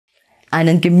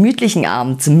einen gemütlichen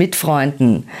Abend mit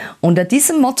Freunden. Unter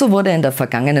diesem Motto wurde in der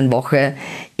vergangenen Woche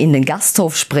in den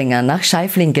Gasthof Springer nach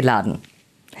Scheifling geladen.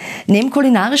 Neben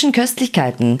kulinarischen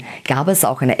Köstlichkeiten gab es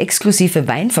auch eine exklusive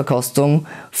Weinverkostung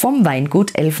vom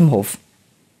Weingut Elfenhof.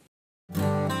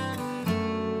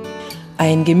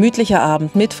 Ein gemütlicher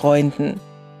Abend mit Freunden.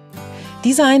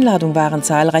 Dieser Einladung waren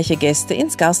zahlreiche Gäste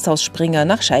ins Gasthaus Springer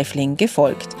nach Scheifling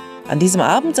gefolgt. An diesem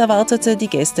Abend erwartete die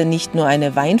Gäste nicht nur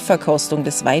eine Weinverkostung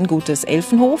des Weingutes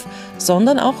Elfenhof,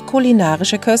 sondern auch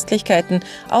kulinarische Köstlichkeiten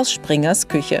aus Springers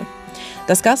Küche.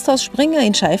 Das Gasthaus Springer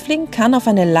in Scheifling kann auf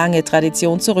eine lange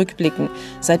Tradition zurückblicken.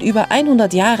 Seit über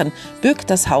 100 Jahren bürgt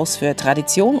das Haus für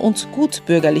Tradition und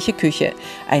gutbürgerliche Küche.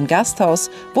 Ein Gasthaus,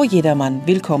 wo jedermann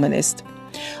willkommen ist.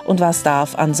 Und was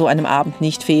darf an so einem Abend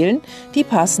nicht fehlen? Die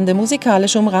passende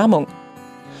musikalische Umrahmung.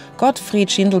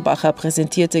 Gottfried Schindelbacher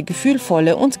präsentierte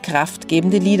gefühlvolle und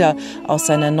kraftgebende Lieder aus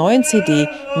seiner neuen CD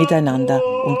Miteinander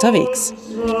unterwegs.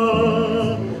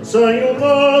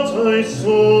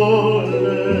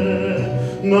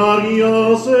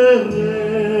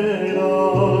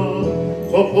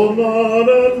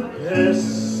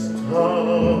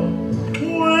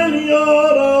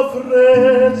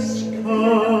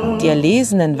 Die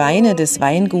erlesenen Weine des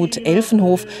Weingut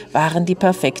Elfenhof waren die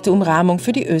perfekte Umrahmung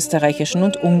für die österreichischen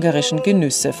und ungarischen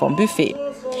Genüsse vom Buffet.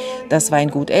 Das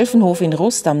Weingut Elfenhof in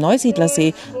Rust am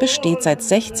Neusiedlersee besteht seit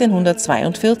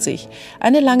 1642.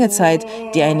 Eine lange Zeit,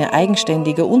 die eine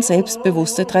eigenständige und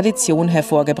selbstbewusste Tradition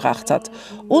hervorgebracht hat.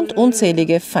 Und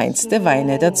unzählige feinste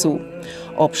Weine dazu.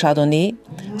 Ob Chardonnay,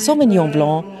 Sauvignon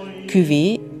Blanc,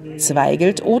 Cuvée,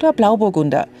 Zweigelt oder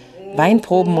Blauburgunder.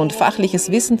 Weinproben und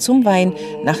fachliches Wissen zum Wein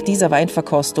nach dieser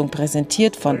Weinverkostung,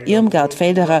 präsentiert von Irmgard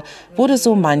Felderer, wurde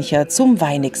so mancher zum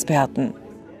Weinexperten.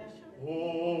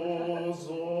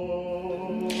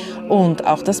 Und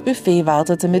auch das Buffet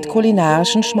wartete mit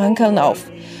kulinarischen Schmankerln auf.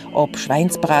 Ob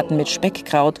Schweinsbraten mit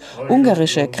Speckkraut,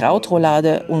 ungarische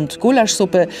Krautroulade und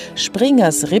Gulaschsuppe,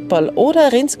 Springers Ripperl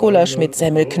oder Rindsgulasch mit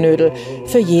Semmelknödel.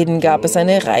 Für jeden gab es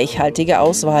eine reichhaltige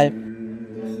Auswahl.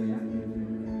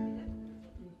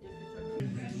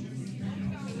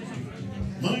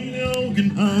 Meine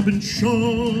Augen haben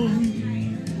schon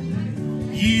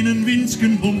jenen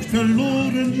winzigen Punkt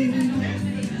verloren,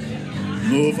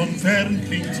 nur von fern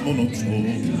klingt's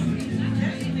monoton.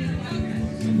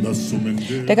 Das Summen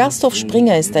der Gasthof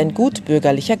Springer ist ein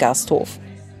gutbürgerlicher Gasthof.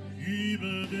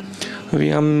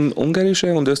 Wir haben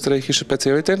ungarische und österreichische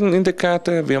Spezialitäten in der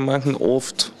Karte. Wir machen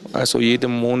oft, also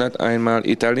jeden Monat einmal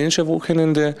italienische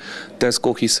Wochenende, das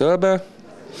koche ich selber.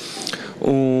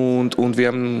 Und wir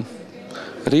haben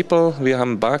Ripperl, wir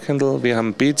haben Backhändel, wir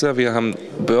haben Pizza, wir haben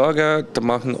Burger, da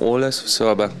machen alles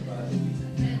selber.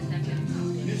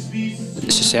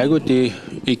 Es ist sehr gut, ich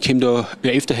komme da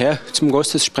öfter her zum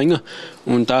Gasthaus Springer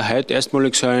und da heute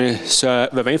erstmalig so eine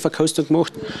Weinverkostung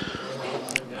gemacht.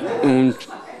 Und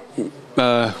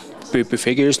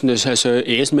Buffet gewesen, das also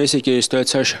essmäßig ist da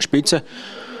jetzt eine Spitze.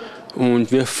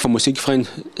 Und wir von Musikfreunden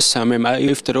sind wir auch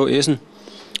öfter da essen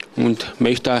und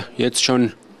möchte auch jetzt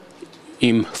schon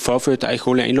im Vorfeld euch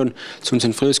alle einladen zu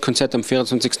unserem Frühjahrskonzert am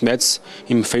 24. März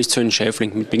im Festsaal in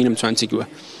Scheifling mit Beginn um 20 Uhr.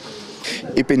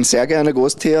 Ich bin sehr gerne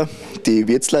Gast hier. Die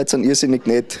Wirtsleute sind irrsinnig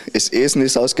nett. Das Essen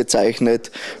ist ausgezeichnet.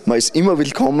 Man ist immer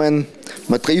willkommen.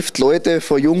 Man trifft Leute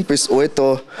von jung bis alt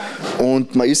da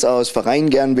und man ist auch als Verein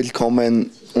gern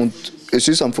willkommen. Und es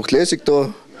ist einfach lässig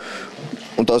da.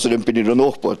 Und außerdem bin ich der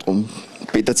Nachbar. Darum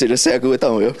bietet sich das sehr gut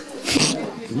an. Ja.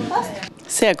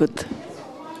 Sehr gut.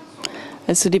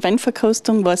 Also die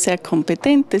Weinverkostung war sehr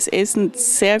kompetent, das Essen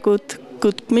sehr gut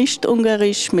gemischt,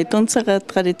 ungarisch mit unserer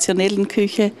traditionellen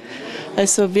Küche.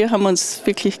 Also wir haben uns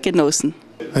wirklich genossen.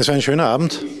 Es war ein schöner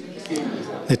Abend,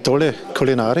 eine tolle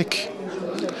Kulinarik,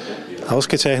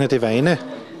 ausgezeichnete Weine,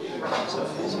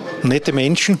 nette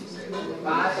Menschen.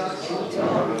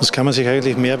 Das kann man sich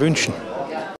eigentlich mehr wünschen.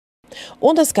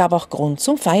 Und es gab auch Grund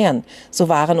zum Feiern. So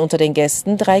waren unter den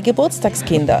Gästen 3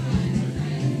 Geburtstagskinder.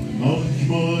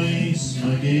 manchmal ist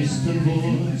vergessen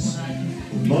was,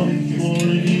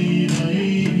 manchmal in der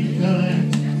Ewigkeit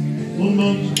und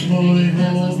manchmal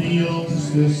habe ich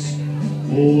Angst,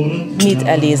 das Mit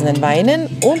erlesenen Weinen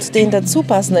und den dazu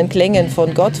passenden Klängen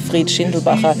von Gottfried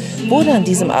Schindelbacher wurde an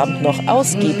diesem Abend noch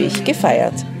ausgiebig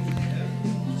gefeiert.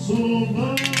 so